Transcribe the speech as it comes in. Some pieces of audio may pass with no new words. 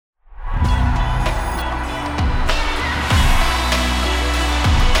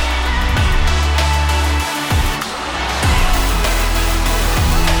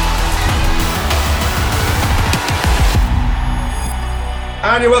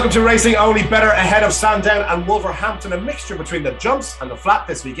Daniel, welcome to Racing Only Better ahead of Sandown and Wolverhampton. A mixture between the jumps and the flat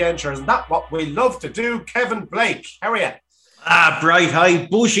this weekend. Sure, isn't that what we love to do? Kevin Blake, how are you? Bright, high,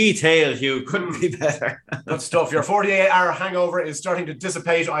 bushy tail, Hugh. Couldn't be better. Good stuff. Your 48-hour hangover is starting to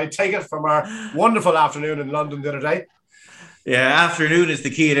dissipate. I take it from our wonderful afternoon in London the other day. Yeah, afternoon is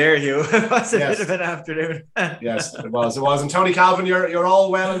the key there, Hugh. It was a bit of an afternoon. Yes, it was. And Tony Calvin, you're all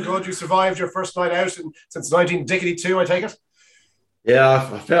well and good. You survived your first night out since 1982, I take it? Yeah,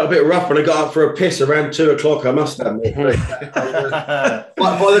 I felt a bit rough when I got up for a piss around 2 o'clock, I must admit. But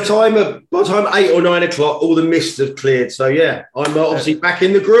by the time 8 or 9 o'clock, all the mists have cleared. So, yeah, I'm obviously back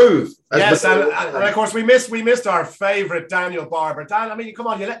in the groove. Yes, and of course, we missed our favourite Daniel Barber. Dan, I mean, come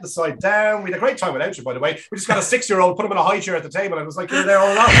on, you let the side down. We had a great time without you, by the way. We just got a 6-year-old, put him in a high chair at the table, and it was like you were there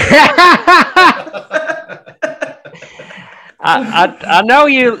all along. I know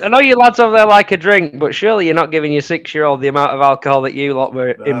you lads over there like a drink, but surely you're not giving your 6-year-old the amount of alcohol that you lot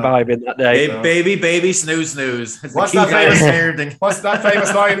were imbibing that day. Hey, baby, snooze. What's that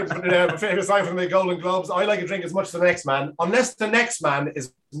famous line from the Golden Globes? I like a drink as much as the next man, unless the next man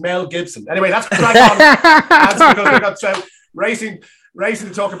is Mel Gibson. Anyway, that's crack on. That's because we've got racing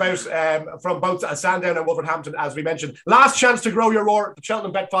to talk about from both Sandown and Wolverhampton, as we mentioned. Last chance to grow your roar.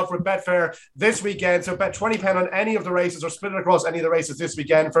 Cheltenham Bet-Pot for Betfair this weekend. So bet £20 on any of the races or split it across any of the races this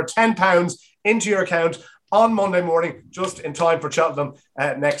weekend for £10 into your account on Monday morning, just in time for Cheltenham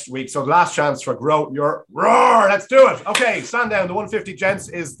next week. So last chance for grow your roar. Let's do it. Okay, Sandown, the 150 gents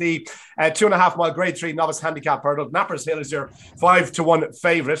is the 2.5 mile grade 3 novice handicap hurdle. Nappers Hill is your 5-1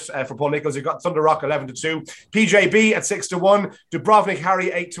 favourite for Paul Nicholls. You've got Thunder Rock 11-2, PJB at 6-1, Dubrovnik Harry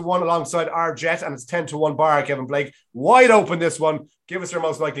 8-1 alongside our Jet, and it's 10-1 bar Kevin Blake. Wide open this one. Give us your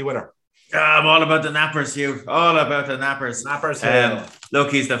most likely winner. I'm all about the Nappers, Hugh. All about the Nappers.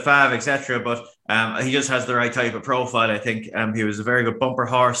 Look, he's the fav, etc. But he just has the right type of profile, I think. He was a very good bumper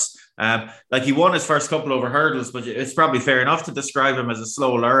horse. He won his first couple over hurdles, but it's probably fair enough to describe him as a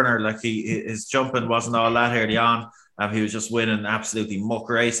slow learner. Like his jumping wasn't all that early on. He was just winning absolutely muck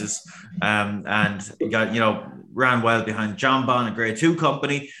races, and he got, ran well behind John Bon, a Grade 2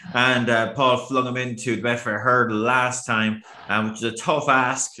 company, and Paul flung him into the Betfair hurdle last time, which is a tough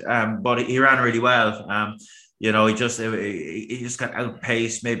ask, but he ran really well. He just got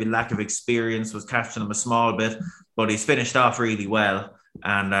outpaced, maybe lack of experience was catching him a small bit, but he's finished off really well.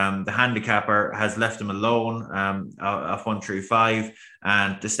 And the handicapper has left him alone off 135,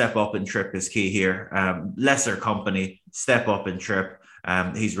 and the step up in trip is key here. Lesser company, step up in trip.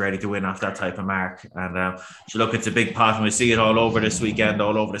 He's ready to win off that type of mark. And look, it's a big pot, and we see it all over this weekend,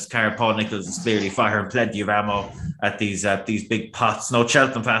 all over this card. Paul Nicholls is clearly firing plenty of ammo at these big pots. No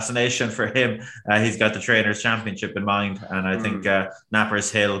Cheltenham fascination for him. He's got the Trainers' Championship in mind, and I think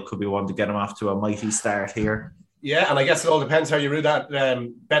Nappers Hill could be one to get him off to a mighty start here. Yeah, and I guess it all depends how you rule that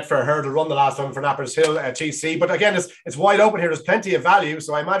Betfair hurdle run the last time for Nappers Hill TC. But again, it's wide open here. There's plenty of value.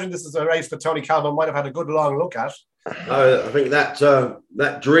 So I imagine this is a race that Tony Calvin might have had a good long look at. I think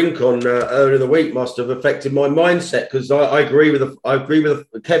that drink on earlier in the week must have affected my mindset, because I agree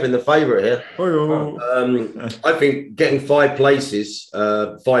with Kevin, the favourite here. I think getting 5 places,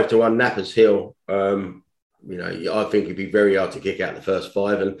 5-1 Nappers Hill. I think he'd be very hard to kick out the first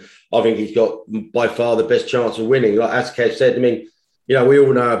 5, and I think he's got by far the best chance of winning. Like as Kev said, I mean, we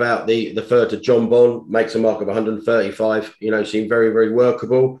all know about the third to John Bon, makes a mark of 135. Seemed very, very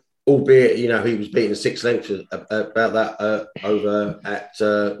workable. Albeit, he was beating 6 lengths about that over at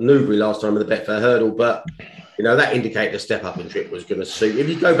Newbury last time in the Betfair hurdle, but that indicated the step up in trip was going to suit. If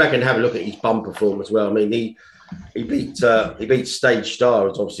you go back and have a look at his bumper form as well, I mean, he beat Stage Star,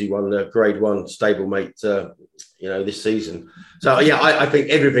 who's obviously won the Grade 1 stablemate, this season. So, yeah, I think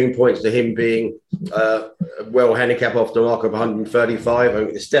everything points to him being well handicapped off the mark of 135. I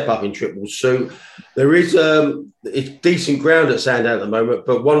think the step up in trip will suit. There is it's decent ground at Sandown at the moment,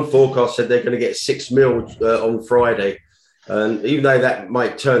 but one forecast said they're going to get 6 mil on Friday. And even though that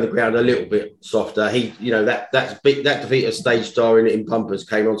might turn the ground a little bit softer, that defeat of Stage Star in bumpers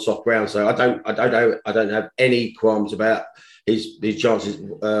came on soft ground. So I don't have any qualms about his chances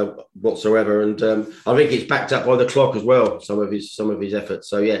whatsoever. And I think it's backed up by the clock as well. Some of his efforts.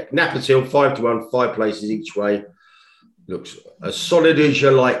 So yeah, Nappers Hill 5-1, 5 places each way. Looks as solid as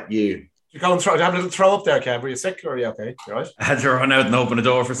you like you. You go and have a little throw up there, Kev. Were you sick or are you okay? You all right? I had to run out and open the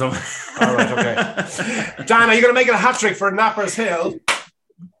door for someone. All right, okay. Dan, are you going to make it a hat-trick for Nappers Hill?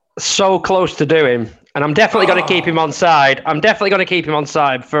 So close to doing. And I'm definitely going to keep him on side. I'm definitely going to keep him on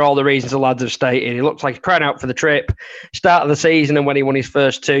side for all the reasons the lads have stated. He looks like he's crying out for the trip. Start of the season, and when he won his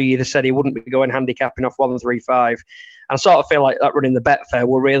first 2, you'd have said he wouldn't be going handicapping off 135. And I sort of feel like that running the Betfair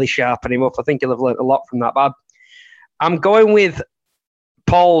will really sharpen him up. I think he'll have learnt a lot from that. But I'm going with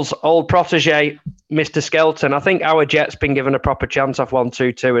Paul's old protege, Mr. Skelton. I think our Jet's been given a proper chance off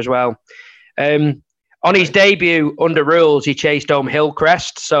 1-2-2 as well. On his debut under rules, he chased home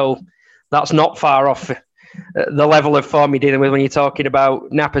Hillcrest, so that's not far off the level of form you're dealing with when you're talking about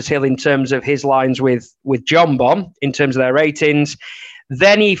Knappers Hill in terms of his lines with John Bomb, in terms of their ratings.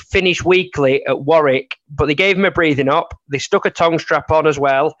 Then he finished weakly at Warwick, but they gave him a breathing up. They stuck a tongue strap on as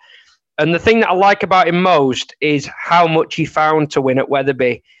well. And the thing that I like about him most is how much he found to win at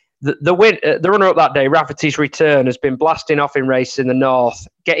Wetherby. The runner-up that day, Rafferty's Return, has been blasting off in races in the north,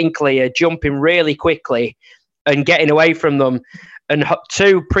 getting clear, jumping really quickly and getting away from them. And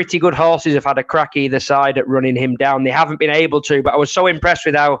two pretty good horses have had a crack either side at running him down. They haven't been able to, but I was so impressed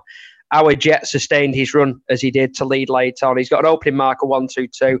with how our Jet sustained his run as he did to lead late on. He's got an opening mark of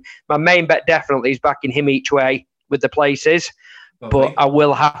 1-2-2. My main bet definitely is backing him each way with the places, but I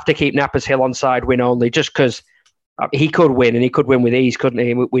will have to keep Knappers Hill on side win only, just because he could win, and he could win with ease, couldn't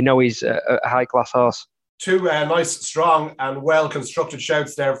he? We know he's a high-class horse. Two nice, strong and well-constructed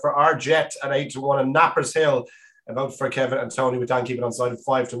shouts there for our Jet at 8-1 and Knappers Hill. A vote for Kevin and Tony with Dan keeping on side of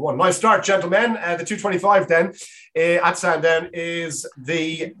 5-1. Nice start, gentlemen. The 225 then at Sandown is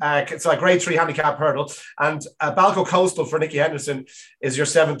it's a grade 3 handicap hurdle, and Balco Coastal for Nicky Henderson is your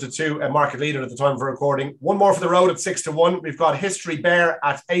 7-2 market leader at the time of recording. One more for the road at 6-1. We've got History Bear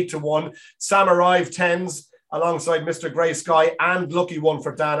at 8-1. Samurai 10s alongside Mr. Grey Sky and Lucky One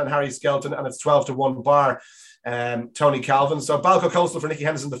for Dan and Harry Skelton, and it's 12-1 bar Tony Calvin. So Balco Coastal for Nicky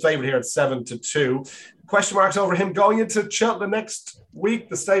Henderson, the favourite here at 7-2. Question marks over him going into Cheltenham next week.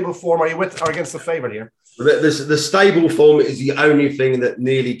 The stable form, are you with or against the favourite here? The stable form is the only thing that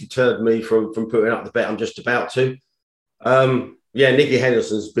nearly deterred me from putting up the bet I'm just about to. Nicky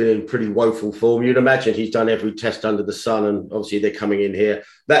Henderson's been in pretty woeful form. You'd imagine he's done every test under the sun, and obviously they're coming in here.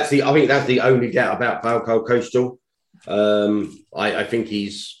 I think that's the only doubt about Balco Coastal. I think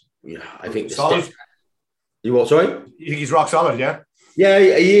he's, I think solid. You what? Sorry, he's rock solid. Yeah. Yeah,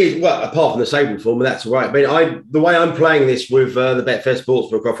 he is. Well, apart from the stable form, that's right. But the way I'm playing this with the Betfair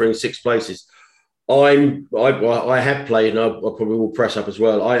Sportsbook offering 6 places, I have played, and I probably will press up as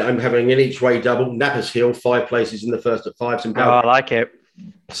well. I'm having an each way double. Knappers Hill 5 places in the first at 5s, and I like it.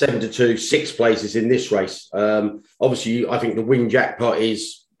 7-2, 6 places in this race. Obviously, I think the win jackpot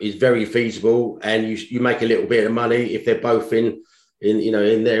is very feasible, and you make a little bit of money if they're both in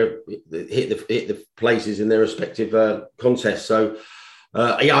their hit the places in their respective contests. So.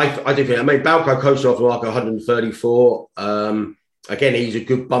 I do think. Balco Coastal off the mark 134. Again, he's a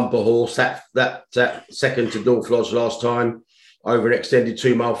good bumper horse. That second to North Lodge last time over an extended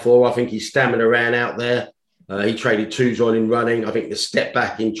 2 mile 4. I think his stamina ran out there. He traded 2s on in running. I think the step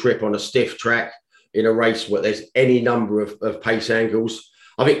back in trip on a stiff track in a race where there's any number of pace angles.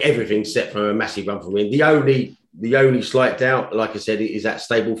 I think everything's set for a massive run for win. The only slight doubt, like I said, is that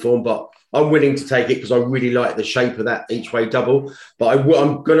stable form, but I'm willing to take it because I really like the shape of that each way double. But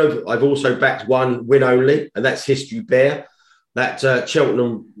I've also backed one win only, and that's History Bear. That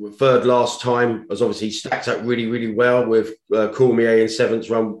Cheltenham third last time was obviously stacked up really, really well with Cormier in 7th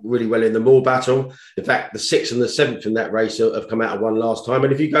run really well in the Moor battle. In fact, the 6th and the 7th in that race have come out of one last time.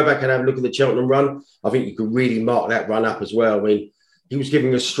 And if you go back and have a look at the Cheltenham run, I think you could really mark that run up as well. I mean, he was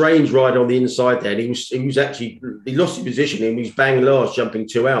giving a strange ride on the inside there. And he lost his position and he was bang last, jumping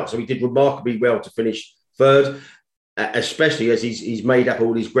 2 out. So he did remarkably well to finish 3rd, especially as he's made up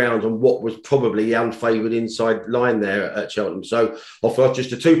all his ground on what was probably the unfavoured inside line there at Cheltenham. So off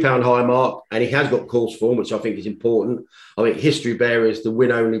just a £2 high mark, and he has got course form, which I think is important. I think History Bear is the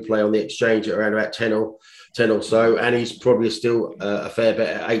win-only play on the exchange at around about 10 or so, and he's probably still a fair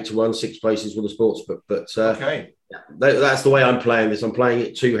bet at 8-1, 6 places with the sports book. But okay. That's the way I'm playing this. I'm playing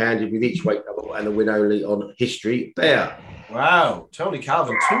it 2-handed with each weight double and a win only on History Bear. Wow, Tony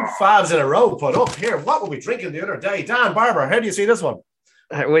Calvin, 2 fads in a row put up here. What were we drinking the other day? Dan Barber, how do you see this one?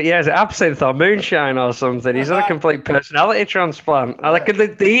 Well, yeah, it's absinthe or moonshine or something. He's on a complete personality transplant. I like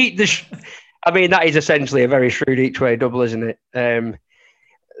I mean, that is essentially a very shrewd each way double, isn't it?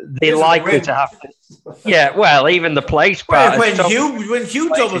 They likely to have to. Yeah, well, even the place part. When Hugh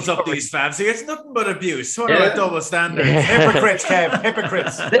doubles up these fancy, it's nothing but abuse. What about double standards? Hypocrites, Kev,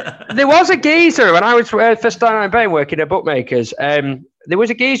 hypocrites. There was a geezer when I was first starting betting working at bookmakers. There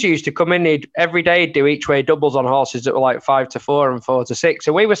was a geezer who used to come in every day, do each way doubles on horses that were like 5-4 and 4-6.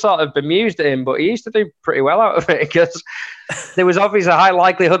 So we were sort of bemused at him, but he used to do pretty well out of it because there was obviously a high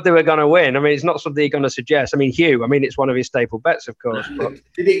likelihood they were going to win. I mean, it's not something you're going to suggest. I mean, Hugh, it's one of his staple bets, of course. But,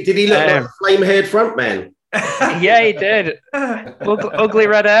 did he look like a flame-haired front man? Yeah, he did. Ugly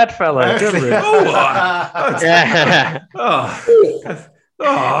red-haired fella.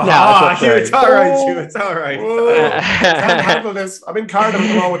 Hugh, it's all right, Hugh. It's all right. Can't handle this. I'm in Cardiff at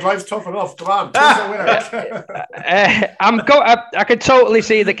the moment. Life's tough enough. Come on. I can totally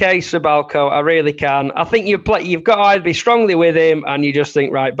see the case for Balco. I really can. I think you've got to either be strongly with him and you just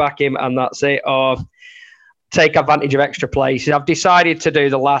think, right, back him and that's it, or take advantage of extra places. I've decided to do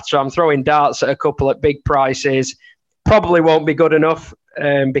the latter. I'm throwing darts at a couple at big prices. Probably won't be good enough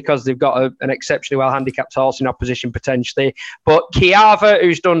because they've got an exceptionally well handicapped horse in opposition potentially. But Chiava,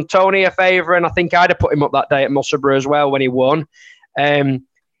 who's done Tony a favour, and I think I'd have put him up that day at Musselburgh as well when he won.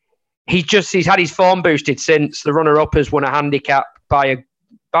 He's had his form boosted since. The runner-up has won a handicap by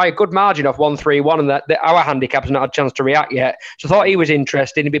a good margin off 131, and that our handicap has not had a chance to react yet. So I thought he was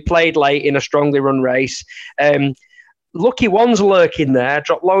interesting. He'd be played late in a strongly run race. Lucky One's lurking there,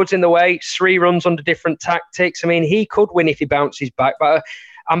 dropped loads in the weights, 3 runs under different tactics. I mean, he could win if he bounces back, but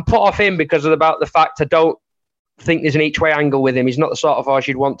I'm put off him because of the fact I don't think there's an each-way angle with him. He's not the sort of horse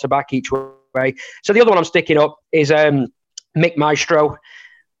you'd want to back each way. So the other one I'm sticking up is Mick Maestro.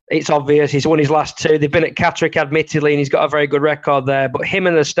 It's obvious. He's won his last 2. They've been at Catterick, admittedly, and he's got a very good record there. But him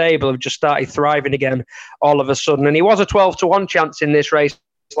and the stable have just started thriving again all of a sudden. And he was a 12-1 chance in this race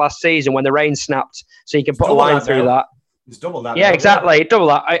last season when the rain snapped. So you can put a line through that. He's doubled that. Yeah, exactly. Double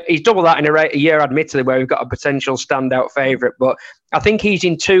that. He's doubled that in a year, admittedly, where we've got a potential standout favourite. But I think he's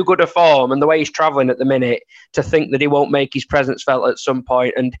in too good a form, and the way he's travelling at the minute, to think that he won't make his presence felt at some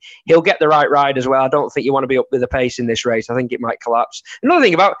point. And he'll get the right ride as well. I don't think you want to be up with the pace in this race. I think it might collapse. Another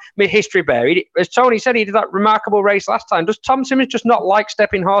thing about History Bear, as Tony said, he did that remarkable race last time. Does Tom Simmons just not like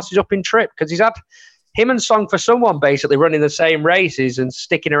stepping horses up in trip? Because he's had him and Song for Someone basically running the same races and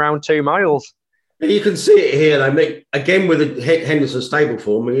sticking around 2 miles. You can see it here, though, again with the Henderson stable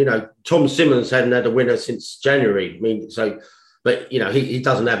form. You know, Tom Simmons hadn't had a winner since January. But you know, he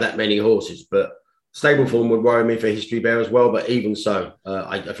doesn't have that many horses. But stable form would worry me for History Bear as well. But even so,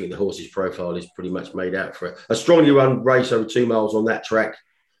 I think the horse's profile is pretty much made out for it. A strongly run race over 2 miles on that track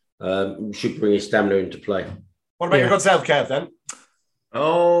should bring his stamina into play. What about your good self, Kev, then?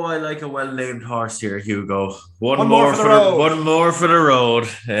 Oh, I like a well-named horse here, Hugo. One more for the road.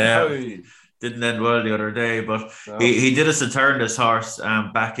 Yeah. Hey. Didn't end well the other day, but he did us a turn, this horse,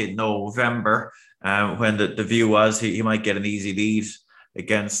 back in November, when the view was he might get an easy lead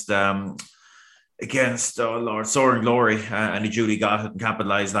against Soaring Glory, and he duly got it and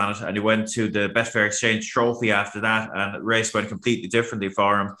capitalised on it, and he went to the Betfair Exchange Trophy after that, and the race went completely differently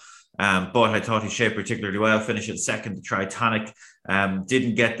for him. But I thought he shaped particularly well, finishing second to Tritonic,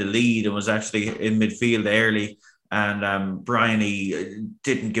 didn't get the lead and was actually in midfield early. And Bryony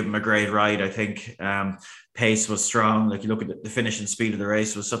didn't give him a great ride, I think. Pace was strong. Like, you look at the finishing speed of the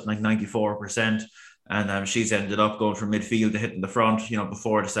race was something like 94%. And she's ended up going from midfield to hitting the front,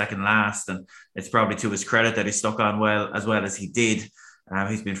 before the second last. And it's probably to his credit that he stuck on as well as he did.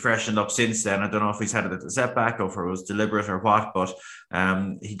 He's been freshened up since then. I don't know if he's had a setback or if it was deliberate or what, but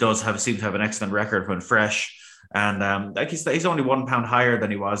he does seem to have an excellent record when fresh. And he's only £1 higher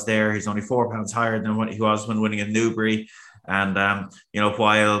than he was there. He's only £4 higher than what he was when winning in Newbury. And,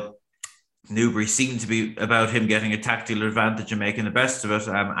 while Newbury seemed to be about him getting a tactical advantage and making the best of it,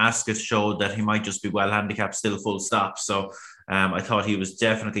 Ascot showed that he might just be well handicapped still, full stop. So I thought he was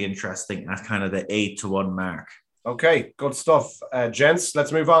definitely interesting at kind of the 8-1 mark. Okay, good stuff, gents.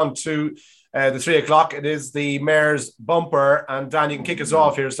 Let's move on to the 3 o'clock. It is the Mayor's Bumper. And Dan, you can kick us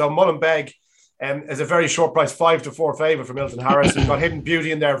off here. So Mullenbeg is a very short price, 5-4 favourite for Milton Harris. We've got Hidden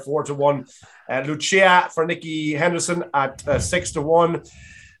Beauty in there, 4-1. Lucia for Nicky Henderson at 6-1.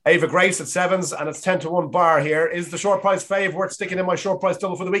 Ava Grace at 7s, and it's 10-1 bar here. Is the short price favourite sticking in my short price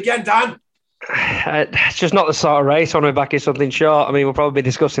double for the weekend, Dan? It's just not the sort of race. On my back is something short. I mean, we'll probably be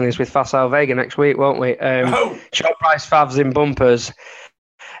discussing this with Facile Vega next week, won't we? Short price favs in bumpers.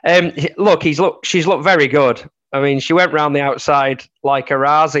 She's looked very good. I mean, she went round the outside like a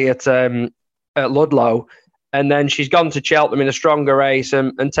Razi at Ludlow, and then she's gone to Cheltenham in a stronger race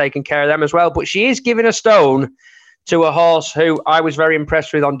and taken care of them as well. But she is giving a stone to a horse who I was very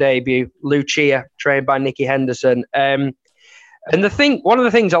impressed with on debut, Lucia, trained by Nicky Henderson. And one of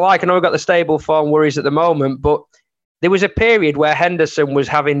the things I like, I know we've got the stable form worries at the moment, but there was a period where Henderson was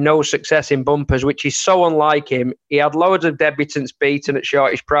having no success in bumpers, which is so unlike him. He had loads of debutants beaten at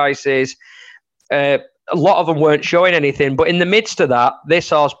shortish prices. A lot of them weren't showing anything, but in the midst of that,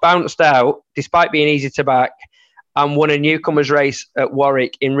 this horse bounced out, despite being easy to back, and won a newcomers race at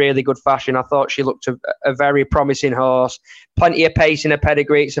Warwick in really good fashion. I thought she looked a very promising horse. Plenty of pace in her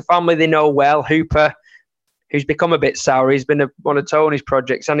pedigree. It's a family they know well. Hooper, who's become a bit sour. He's been one of Tony's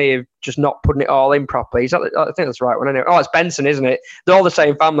projects, and he's just not putting it all in properly. I think that's the right one, anyway. Oh, it's Benson, isn't it? They're all the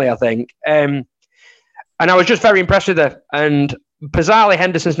same family, I think. And I was just very impressed with her. And bizarrely,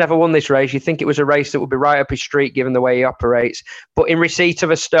 Henderson's never won this race. You'd think it was a race that would be right up his street given the way he operates. But in receipt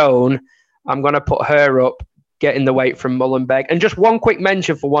of a stone, I'm going to put her up, getting the weight from Mullenbeg. And just one quick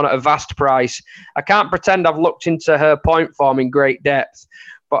mention for one at a vast price. I can't pretend I've looked into her point form in great depth,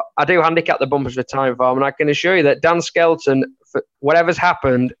 but I do handicap the bumpers for time form. And I can assure you that Dan Skelton, for whatever's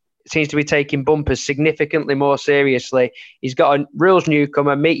happened, seems to be taking bumpers significantly more seriously. He's got a rules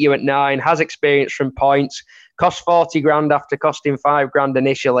newcomer, meet you at 9, has experience from points, cost 40 grand after costing 5 grand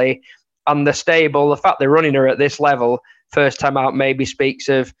initially. And the stable, the fact they're running her at this level, first time out, maybe speaks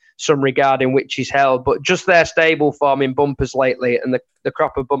of some regard in which he's held. But just their stable form in bumpers lately and the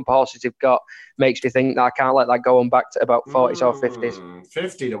crop of bumper horses they've got makes me think that I can't let that go on back to about 40s or 50s.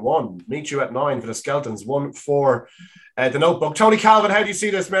 50 to 1. Meet you at 9 for the Skeltons, 1 for the Notebook. Tony Calvin, how do you see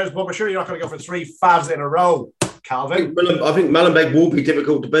this mare's bumper? Sure, you're not going to go for 3 favs in a row, Calvin. I think Mullenbeg will be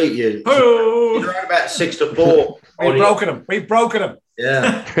difficult to beat you. Oh. You're around about 6 to 4. We've broken him.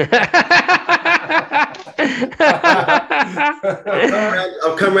 Yeah.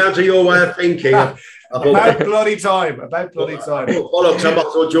 I've come round to your way of thinking. About bloody time. Bollocks, I might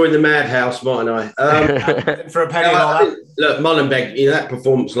as well join the madhouse, mightn't I? For a penny and all that. Look, Mullenbeg, that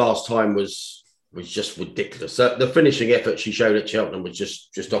performance last time was just ridiculous. The finishing effort she showed at Cheltenham was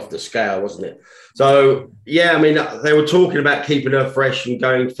just off the scale, wasn't it? So, yeah, I mean, they were talking about keeping her fresh and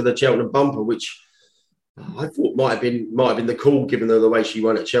going for the Cheltenham bumper, which I thought might have been the call given the way she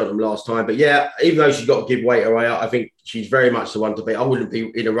won at Cheltenham last time. But yeah, even though she's got to give weight away, I think she's very much the one to beat. I wouldn't be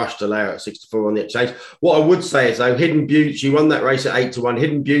in a rush to lay her at 6 to 4 on the exchange. What I would say is though, Hidden Beauty, she won that race at 8 to 1.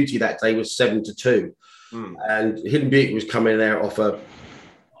 Hidden Beauty that day was 7 to 2. And Hidden Beauty was coming there off a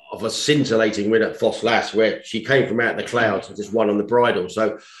scintillating win at Foss Lass, where she came from out in the clouds and just won on the bridle.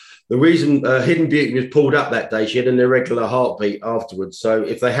 So the reason Hidden Beauty was pulled up that day, she had an irregular heartbeat afterwards. So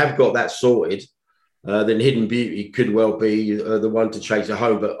if they have got that sorted, then Hidden Beauty could well be the one to chase her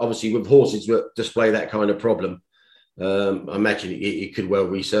home. But obviously with horses that display that kind of problem, I imagine it could well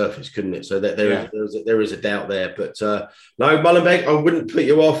resurface, couldn't it? So that there is a doubt there. But no, Mullenbeg, I wouldn't put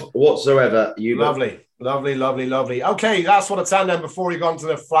you off whatsoever. Lovely. Okay, that's what it's on then before you go on to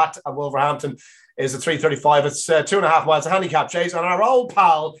the flat at Wolverhampton is the 3:35. It's 2.5 miles, a handicap chase. And our old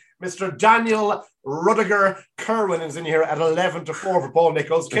pal, Mr. Daniel Rudiger Kerwin, is in here at 11 to 4 for Paul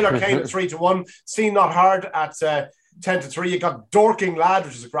Nichols. Killer Kane at 3 to 1. Seen Not Hard at 10 to 3. You got Dorking Lad,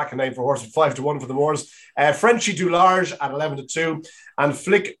 which is a cracking name for a horse, at 5 to 1 for the Moors. Frenchy du Large at 11 to 2. And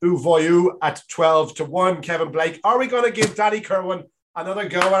Flick ou Voyou at 12 to 1. Kevin Blake. Are we going to give Daddy Kerwin another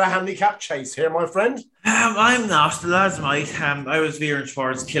go at a handicap chase here, my friend? I'm not. The lads might. I was veering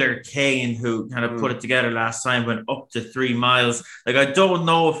towards Killer Kane, who kind of put it together last time, went up to 3 miles. Like, I don't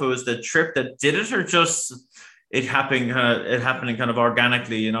know if it was the trip that did it or just it happening kind of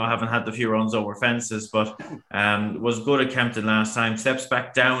organically, haven't had the few runs over fences, but was good at Kempton last time. Steps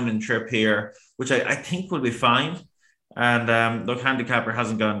back down in trip here, which I think will be fine. And look, handicapper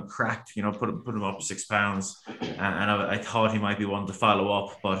hasn't gone cracked, put him up £6, and I thought he might be one to follow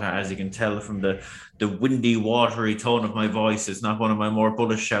up, but as you can tell from the windy, watery tone of my voice, it's not one of my more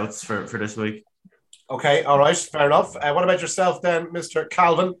bullish shouts for this week. Okay, all right, fair enough. What about yourself then, Mr.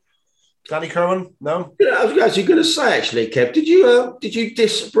 Calvin? Danny Kerwin? No? Yeah, I was actually going to say, Kev, did you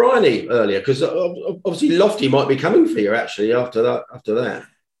diss Bryony earlier? Because obviously Lofty might be coming for you actually after that.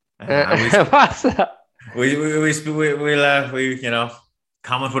 What's that? We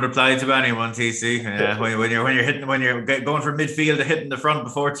comment would apply to anyone, TC. When you're going for midfield to hitting the front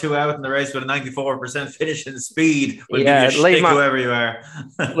before 2 out in the race with a 94% finishing speed, leave whoever you are.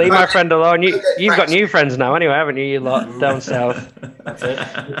 Leave my friend alone. You've got new friends now, anyway, haven't you? You lot down south. That's it.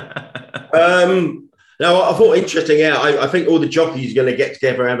 No, I thought interesting. Yeah, I think all the jockeys are going to get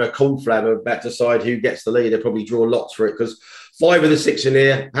together and have a conflab about to decide who gets the lead. They probably draw lots for it because 5 of the 6 in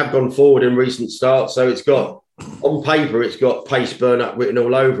here have gone forward in recent starts. So it's got, on paper, it's got Pace Burn Up written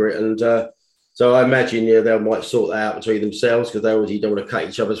all over it. And so I imagine they might sort that out between themselves because they obviously don't want to cut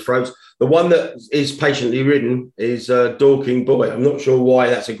each other's throats. The one that is patiently ridden is Dorking Boy. I'm not sure why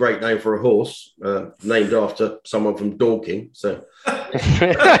that's a great name for a horse, named after someone from Dorking. So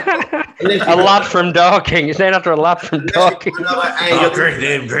a lad from Dorking. It's named after a lad from Dorking.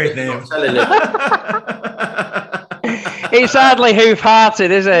 Great name. It's hardly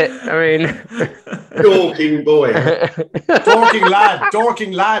hoof-hearted, is it? I mean, Dorking Boy, Dorking lad,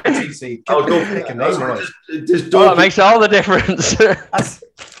 TC. That makes all the difference. That's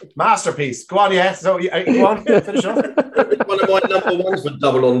masterpiece. Go on, yeah. So go on, finish off. One of my number ones for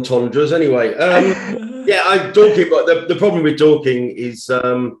double entendres. Anyway, Dorking. But the problem with Dorking is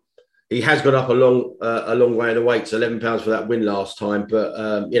he has got up a long way in the weights. £11 for that win last time, but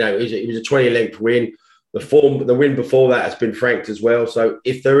it was a 20 length win. the win before that has been franked as well. So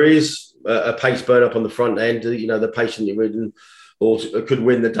if there is a pace burn up on the front end, the patiently ridden horse could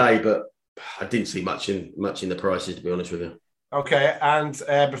win the day, but I didn't see much in the prices, to be honest with you. Okay, and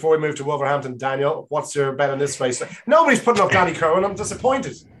before we move to Wolverhampton, Daniel, what's your bet on this race? Nobody's putting up Danny Kerwin. I'm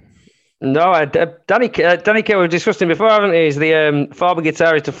disappointed. No, Danny Kerwin, we've discussed him before, haven't he? He's the former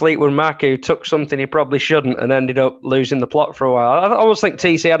guitarist to Fleetwood Mac who took something he probably shouldn't and ended up losing the plot for a while. I almost think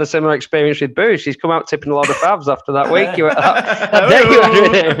TC had a similar experience with Boosh. He's come out tipping a lot of favs after that week. You had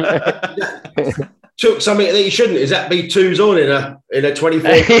with him. Took something that he shouldn't. Is that be twos on in a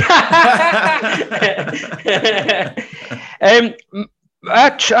 24?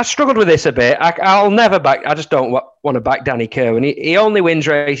 I struggled with this a bit. I'll never back. I just don't want to back Danny Kerwin. He only wins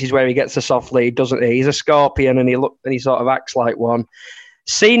races where he gets a soft lead, doesn't he? He's a scorpion, and he sort of acts like one.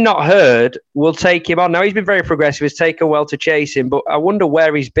 Seen Not Heard will take him on. Now he's been very progressive. He's taken well to chase him, but I wonder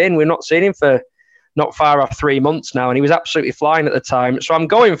where he's been. We've not seen him for not far off 3 months now, and he was absolutely flying at the time. So I'm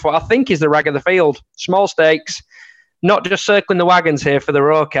going for, I think he's the rag of the field. Small stakes, not just circling the wagons here for the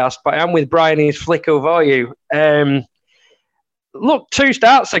Rawcast, but I am with Brian in his Flicker Voyou. Look, 2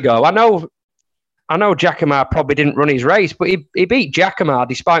 starts ago, I know Jacomar probably didn't run his race, but he beat Jacomar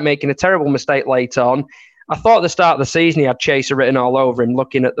despite making a terrible mistake late on. I thought at the start of the season he had Chaser written all over him,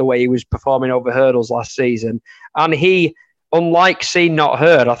 looking at the way he was performing over hurdles last season. And he, unlike Seen Not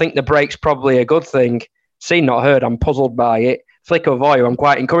Heard, I think the break's probably a good thing. Seen Not Heard, I'm puzzled by it. Flicker Voyou, I'm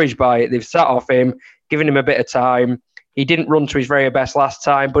quite encouraged by it. They've sat off him, given him a bit of time. He didn't run to his very best last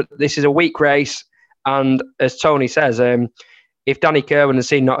time, but this is a weak race. And as Tony says, if Danny Kerwin and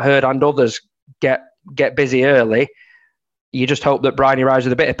Seen Not Heard and others get busy early, you just hope that Bryony rides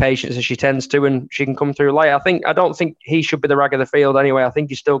with a bit of patience as she tends to, and she can come through late. I don't think he should be the rag of the field anyway. I think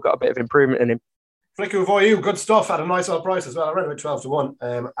he's still got a bit of improvement in him. Flicker Voyou, good stuff at a nice old price as well. I read about 12 to 1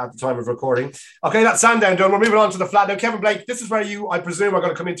 at the time of recording. Okay, that's Sandown done. We're moving on to the flat. Now, Kevin Blake, this is where you, I presume, are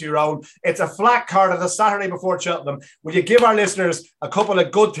going to come into your own. It's a flat card of the Saturday before Cheltenham. Will you give our listeners a couple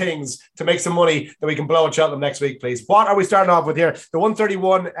of good things to make some money that we can blow at Cheltenham next week, please? What are we starting off with here? The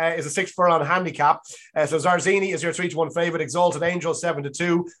 131 is a 6 furlong handicap. So Zarzini is your 3 to 1 favourite. Exalted Angel 7 to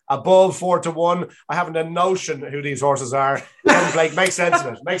 2. Above 4 to 1. I haven't a notion who these horses are. Kevin Blake, make sense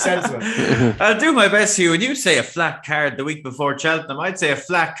of it. Make sense of it. I'll do my best, Hugh. When you say a flat card the week before Cheltenham, I'd say a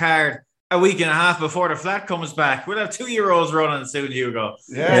flat card a week and a half before the flat comes back. We'll have 2-year-olds running soon, Hugo.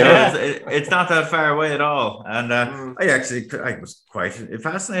 Yeah. It's not that far away at all. And I was quite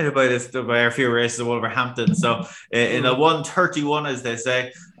fascinated by this, by a few races of Wolverhampton. So in a 131, as they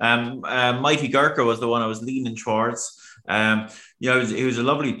say, Mighty Gurkha was the one I was leaning towards. He was a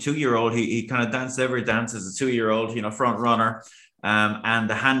lovely 2-year-old. He kind of danced every dance as a 2-year-old, front runner. And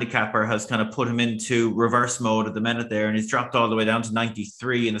the handicapper has kind of put him into reverse mode at the minute there, and he's dropped all the way down to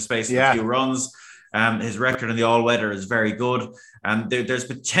 93 in the space of a few runs. His record in the all-weather is very good. There's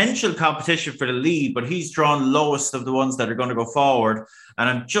potential competition for the lead, but he's drawn lowest of the ones that are going to go forward. And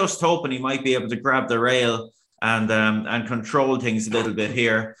I'm just hoping he might be able to grab the rail and control things a little bit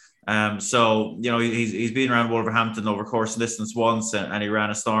here. So he's been around Wolverhampton over course distance once, and he ran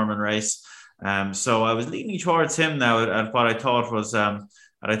a Storming race. So I was leaning towards him now at what I thought was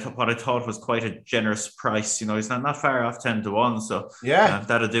quite a generous price. He's not far off 10 to 1. So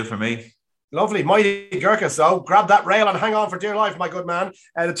that'll do for me. Lovely. Mighty Gurkha. So grab that rail and hang on for dear life, my good man.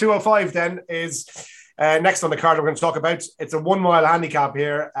 The 205 then is next on the card we're going to talk about. It's a 1 mile handicap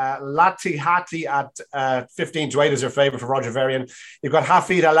here. Lati Hati at 15 to 8 is your favourite for Roger Varian. You've got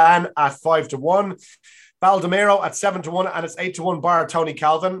Hafid Alan at 5 to 1. Baldemiro at 7 to 1, and it's 8 to 1 bar Tony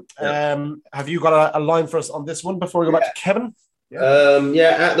Calvin. Have you got a line for us on this one before we go back to Kevin?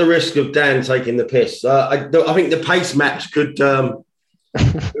 At the risk of Dan taking the piss, I think the pace maps could come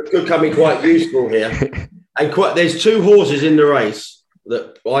in quite useful here. And there's 2 horses in the race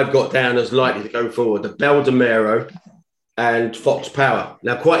that I've got down as likely to go forward: the Baldemiro and Fox Power.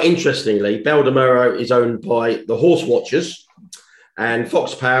 Now, quite interestingly, Baldemiro is owned by the Horse Watchers. And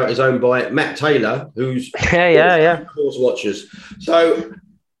Fox Power is owned by Matt Taylor, who's Horse Watchers. So,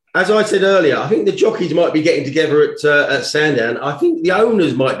 as I said earlier, I think the jockeys might be getting together at Sandown. I think the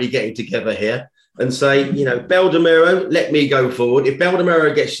owners might be getting together here and say, Baldemiro, let me go forward. If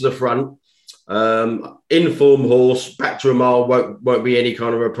Baldemiro gets to the front, in-form horse, back to a mile won't be any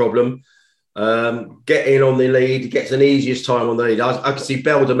kind of a problem. Get in on the lead, gets an easiest time on the lead. I can see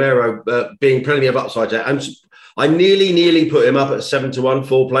Baldemiro being plenty of upside there. I nearly put him up at 7 to 1,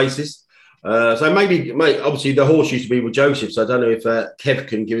 4 places. So maybe obviously the horse used to be with Joseph, so I don't know if Kev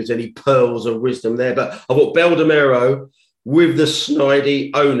can give us any pearls of wisdom there. But I thought Baldemiro with the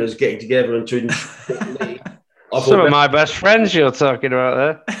snidey owners getting together and to some of my best friends you're talking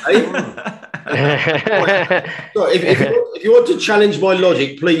about there. if you want to challenge my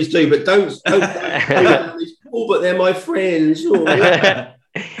logic, please do, but don't oh, but they're my friends. Oh, yeah.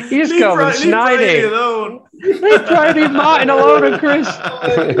 You just got them sniding. Leave Brady Martin alone, and Chris.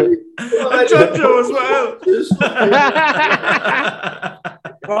 And Jojo as well.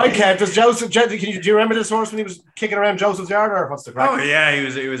 Right, Kev, do you remember this horse when he was kicking around Joseph's yard, or what's the crack? Oh yeah,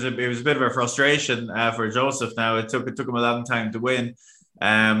 it was a bit of a frustration for Joseph. Now it took him a long time to win.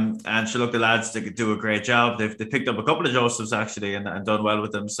 And the lads do a great job. They picked up a couple of Josephs actually and done well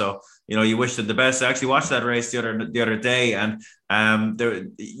with them. So you wish them the best. I actually watched that race the other day, and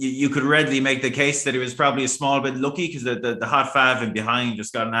you could readily make the case that he was probably a small bit lucky because the hot five in behind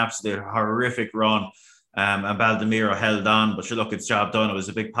just got an absolute horrific run. And Baldemiro held on, but it's job done. It was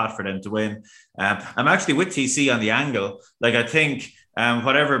a big pot for them to win. I'm actually with TC on the angle. Like, I think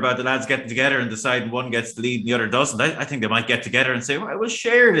whatever about the lads getting together and deciding one gets the lead and the other doesn't, I think they might get together and say, well, we'll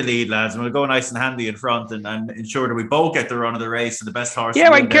share the lead, lads, and we'll go nice and handy in front and ensure that we both get the run of the race and the best horse. Yeah,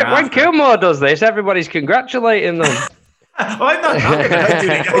 when Kilmore does this, everybody's congratulating them. I'm not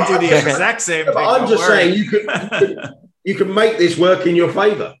I do the exact same thing. I'm just saying you can make this work in your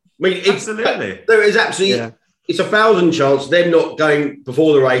favour. I mean, absolutely. There is absolutely, it's 1,000 chance them not going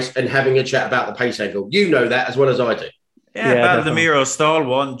before the race and having a chat about the pace angle. You know that as well as I do. Yeah, Baldemiro stall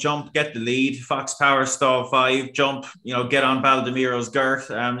 1, jump, get the lead. Fox Power stall 5, jump, get on Baldemiro's girth,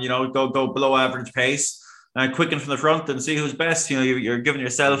 go below average pace. Quicken from the front and see who's best. You're giving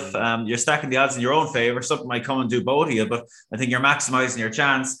yourself, you're stacking the odds in your own favour. Something might come and do both of you, but I think you're maximising your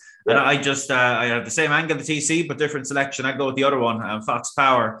chance. And I have the same angle to TC, but different selection. I go with the other one, Fox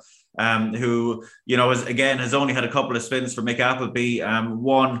Power, who, has only had a couple of spins for Mick Appleby,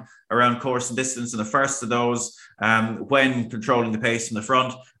 one around course and distance in the first of those, when controlling the pace from the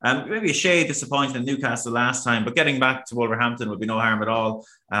front. Maybe a shade disappointed in Newcastle last time, but getting back to Wolverhampton would be no harm at all.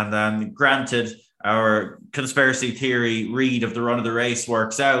 And granted, our conspiracy theory read of the run of the race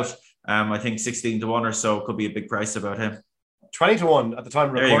works out. I think 16-1 or so could be a big price about him. 20-1 at the time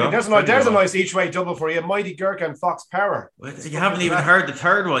of recording. There's a nice each-way double for you. Mighty Gurkha and Fox Power. You haven't even heard the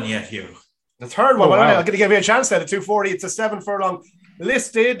third one yet, Hugh. The third one? Wow. I'm going to give you a chance then. At 240, it's a 7 furlong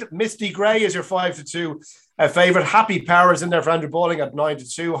listed. Misty Grey is your 5-2 favourite. Happy Power is in there for Andrew Bowling at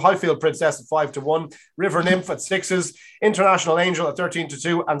 9-2. Highfield Princess at 5-1. River Nymph at 6s. International Angel at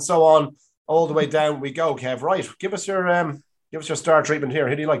 13-2, and so on all the way down we go. Kev, right? Give us your star treatment here.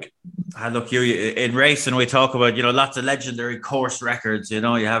 Who do you like? Look, you in racing, we talk about, lots of legendary course records. You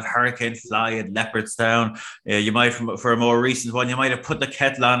have Hurricane Fly at Leopardstown. You might, for a more recent one, you might have put the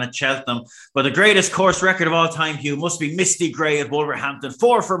kettle on at Cheltenham. But the greatest course record of all time, Hugh, must be Misty Grey at Wolverhampton.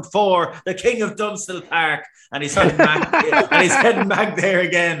 4 from 4, the king of Dunstall Park. And he's heading back, there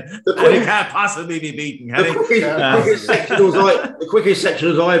again. And he can't possibly be beaten, can he? The quickest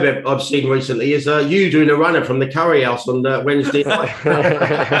sectionals I've seen recently is you doing a runner from the Curry House on Wednesday night.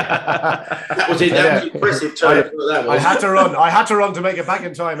 That was it. That was impressive. I had to run to make it back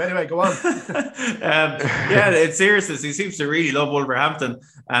in time. Anyway, go on. It's seriousness. He seems to really love Wolverhampton,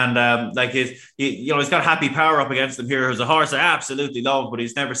 and he's got Happy Power up against him here, who's a horse I absolutely love, but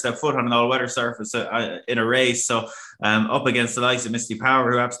he's never stepped foot on an all-weather surface in a race. So up against the likes of Misty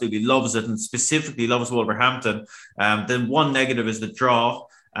Power, who absolutely loves it and specifically loves Wolverhampton. Then one negative is the draw.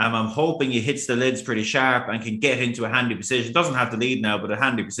 I'm hoping he hits the lids pretty sharp and can get into a handy position. Doesn't have to lead now, but a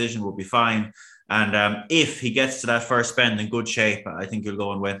handy position will be fine. And if he gets to that first bend in good shape, I think he'll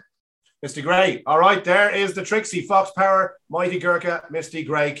go and win. Misty Grey. All right, there is the Trixie. Fox Power, Mighty Gurkha, Misty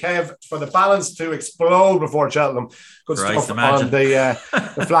Grey. Kev, for the balance to explode before Cheltenham. Good stuff on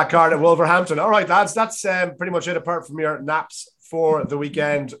the flat card at Wolverhampton. All right, lads, that's pretty much it apart from your naps for the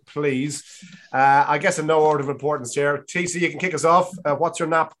weekend, please. I guess in no order of importance here. TC, you can kick us off. What's your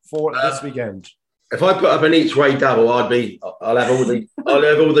nap for this weekend? If I put up an each way double, I'll have all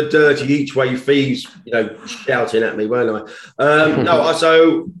the dirty each way thieves, shouting at me, won't I?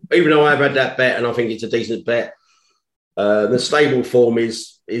 So even though I've had that bet and I think it's a decent bet, the stable form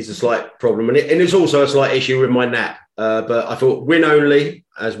is a slight problem, and it's also a slight issue with my nap. But I thought win only,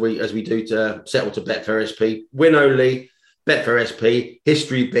 as we do to settle to Betfair SP. Win only, Betfair SP,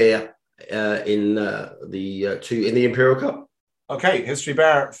 History Bear in the Imperial Cup. Okay, History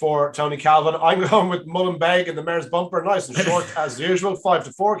Bear for Tony Calvin. I'm going with Mullenbeg in the Mayor's Bumper. Nice and short as usual.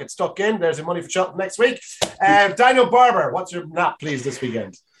 5-4. Get stuck in. There's your money for Cheltenham next week. Daniel Barber, what's your nap, please, this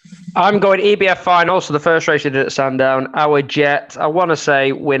weekend? I'm going EBF final, so the first race we did at Sandown. Our Jet. I want to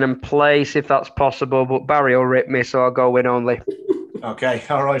say win and place if that's possible, but Barry will rip me, so I'll go win only. Okay,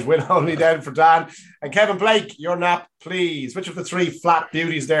 all right. Win only then for Dan. And Kevin Blake, your nap, please. Which of the 3 flat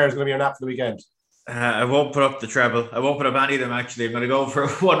beauties there is going to be your nap for the weekend? I won't put up the treble. I won't put up any of them, actually. I'm going to go for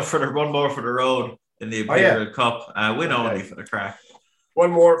one more for the road in the Imperial Cup. Win only for the crack.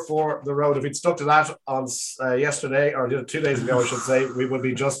 One more for the road. If we'd stuck to that on yesterday, or 2 days ago, I should say, we would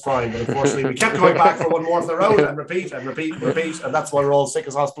be just fine. But unfortunately, we kept going back for one more for the road and repeat. And that's why we're all sick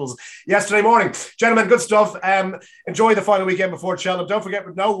as hospitals yesterday morning. Gentlemen, good stuff. Enjoy the final weekend before Cheltenham. Don't forget,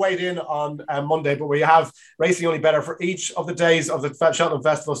 no weighed in on Monday, but we have Racing Only Better for each of the days of the Cheltenham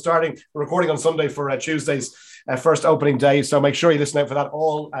Festival, starting recording on Sunday for Tuesday's first opening day. So make sure you listen out for that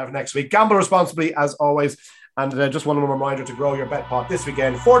all next week. Gamble responsibly, as always. And just one more reminder to grow your bet pot this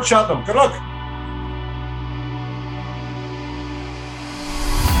weekend for Cheltenham. Good luck.